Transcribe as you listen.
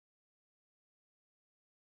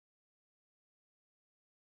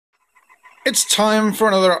It's time for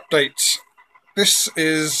another update. This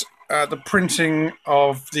is the printing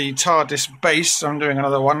of the TARDIS base. I'm doing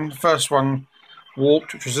another one. The first one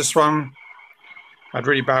warped, which was this one. I had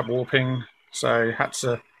really bad warping, so I had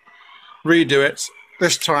to redo it.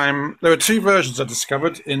 This time there were two versions I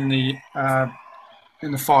discovered in the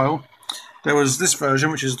file. There was this version,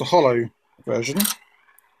 which is the hollow version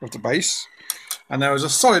of the base, and there was a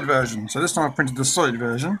solid version. So this time I printed the solid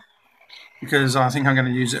version, because I think I'm going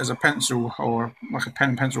to use it as a pencil or like a pen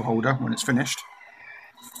and pencil holder when it's finished.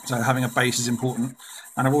 So having a base is important.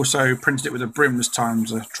 And I've also printed it with a brim this time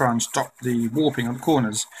to try and stop the warping on the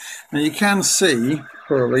corners. Now you can see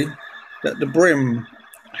probably that the brim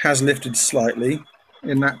has lifted slightly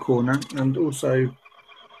in that corner and also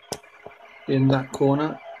in that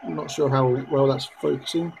corner. I'm not sure how well that's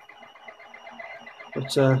focusing,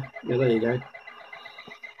 but yeah, there you go.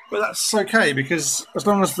 But that's okay, because as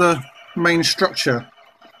long as the main structure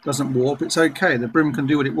doesn't warp, it's okay. The brim can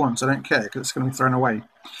do what it wants. I don't care, because it's going to be thrown away.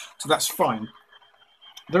 So that's fine.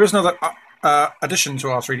 There is another addition to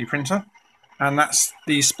our 3D printer, and that's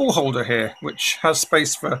the spool holder here, which has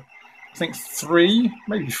space for, I think, 3,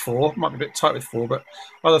 maybe 4. Might be a bit tight with 4, but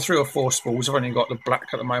either 3 or 4 spools. I've only got the black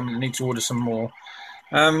at the moment. I need to order some more.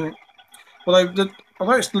 Although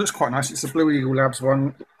it looks quite nice, it's the Blue Eagle Labs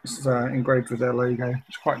one. It's engraved with their logo.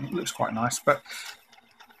 It looks quite nice, but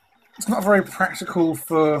it's not very practical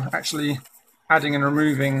for actually adding and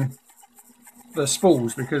removing the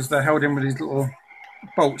spools, because they're held in with these little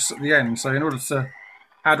bolts at the end. So in order to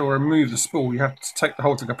add or remove the spool, you have to take the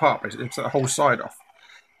whole thing apart, basically, take the whole side off.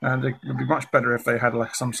 And it would be much better if they had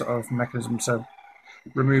like some sort of mechanism to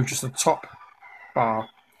remove just the top bar,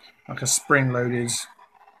 like a spring-loaded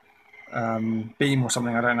beam or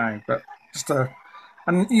something, I don't know. But just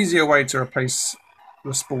an easier way to replace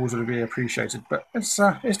the spools would be appreciated. But it's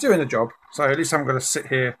doing the job, so at least I haven't got to sit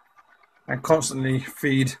here and constantly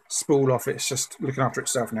feed spool off. It's just looking after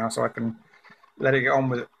itself now, so I can let it get on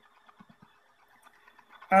with it.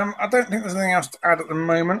 I don't think there's anything else to add at the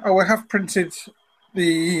moment. Oh, I have printed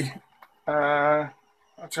the I'll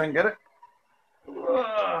try and get it.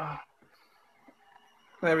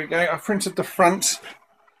 There we go. I've printed the front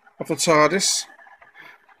of the TARDIS.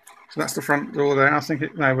 So that's the front door there. I think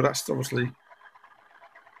but that's obviously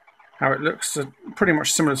how it looks. So pretty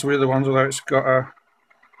much similar to the other ones, although it's got a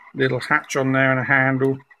little hatch on there and a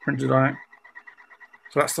handle printed on it.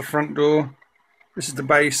 So that's the front door. This is the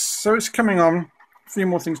base. So it's coming on. A few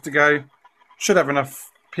more things to go. Should have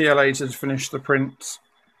enough PLA to finish the print.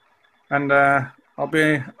 And I'll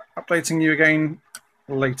be updating you again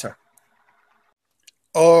later.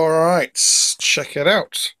 Alright, check it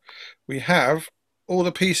out. We have all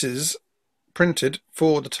the pieces printed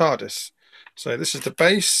for the TARDIS. So this is the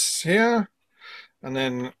base here, and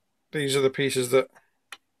then these are the pieces that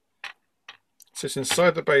sit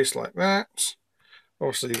inside the base like that.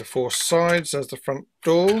 Obviously the 4 sides as the front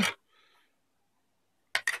door,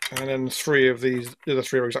 and then 3 of these, the other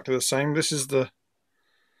 3 are exactly the same. This is the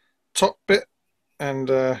top bit, and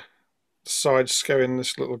the sides go in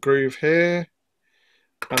this little groove here,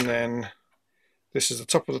 and then this is the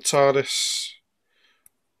top of the TARDIS,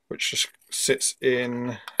 which just sits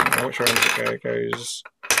in, which way does it go? It goes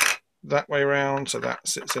that way round, so that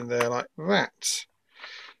sits in there like that,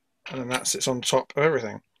 and then that sits on top of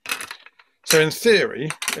everything. So in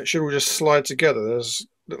theory, it should all just slide together. There's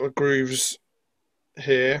little grooves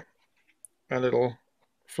here and little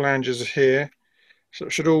flanges here, so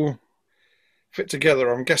it should all fit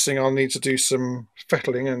together. I'm guessing I'll need to do some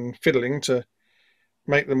fettling and fiddling to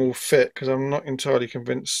make them all fit, because I'm not entirely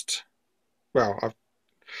convinced. Well, I'm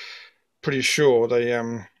pretty sure they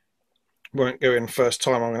won't go in first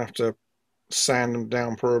time. I'm going to have to sand them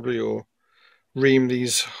down probably, or ream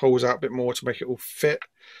these holes out a bit more to make it all fit.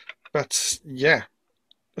 But yeah,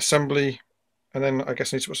 assembly, and then I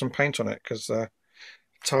guess I need to put some paint on it, because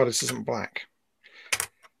TARDIS isn't black.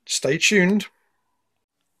 Stay tuned.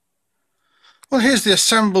 Well, here's the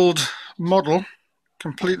assembled model,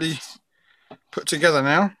 completely put together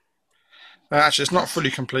now. Actually, it's not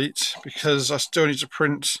fully complete, because I still need to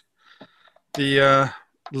print the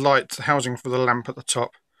light, the housing for the lamp at the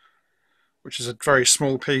top, which is a very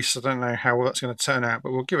small piece. I don't know how well that's going to turn out,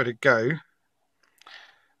 but we'll give it a go.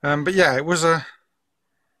 But yeah, it was a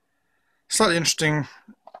slightly interesting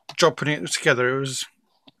job putting it together. It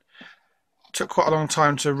took quite a long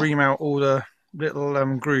time to ream out all the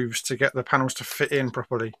little grooves to get the panels to fit in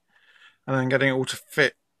properly, and then getting it all to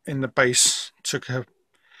fit in the base took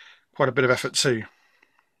quite a bit of effort too.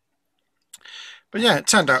 But yeah, it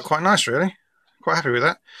turned out quite nice, really. Quite happy with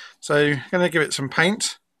that. So I'm going to give it some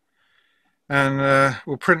paint, and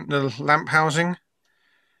we'll print the lamp housing,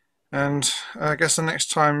 And I guess the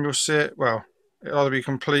next time you'll see it, well, it'll either be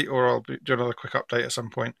complete or I'll do another quick update at some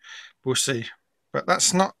point. We'll see. But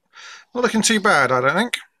that's not looking too bad, I don't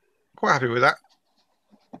think. Quite happy with that.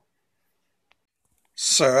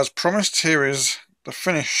 So, as promised, here is the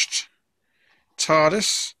finished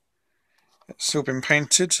TARDIS. It's still been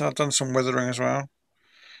painted. I've done some weathering as well.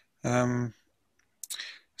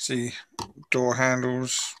 See, door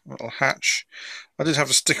handles, little hatch. I did have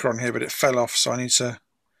a sticker on here, but it fell off, so I need to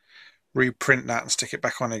reprint that and stick it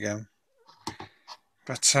back on again.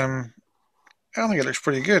 But I think it looks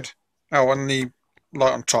pretty good. Oh, and the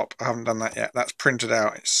light on top, I haven't done that yet. That's printed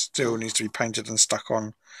out. It still needs to be painted and stuck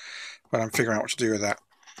on, but I'm figuring out what to do with that.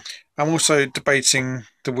 I'm also debating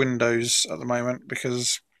the windows at the moment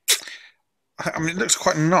because, I mean, it looks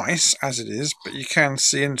quite nice as it is, but you can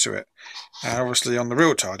see into it. And obviously on the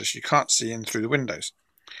real TARDIS you can't see in through the windows.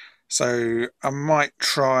 So I might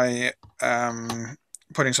try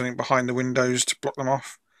putting something behind the windows to block them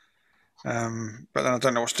off. But then I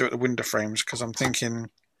don't know what to do with the window frames, because I'm thinking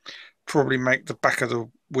probably make the back of the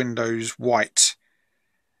windows white,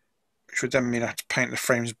 which would then mean I have to paint the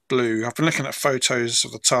frames blue. I've been looking at photos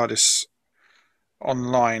of the TARDIS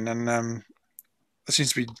online, and there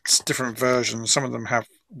seems to be different versions. Some of them have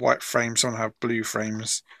white frames, some of them have blue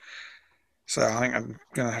frames. So I think I'm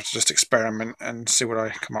going to have to just experiment and see what I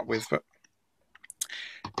come up with. But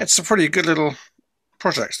it's a pretty good little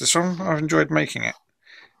project, this one. I've enjoyed making it.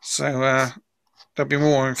 So there'll be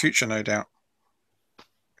more in future, no doubt.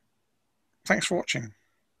 Thanks for watching.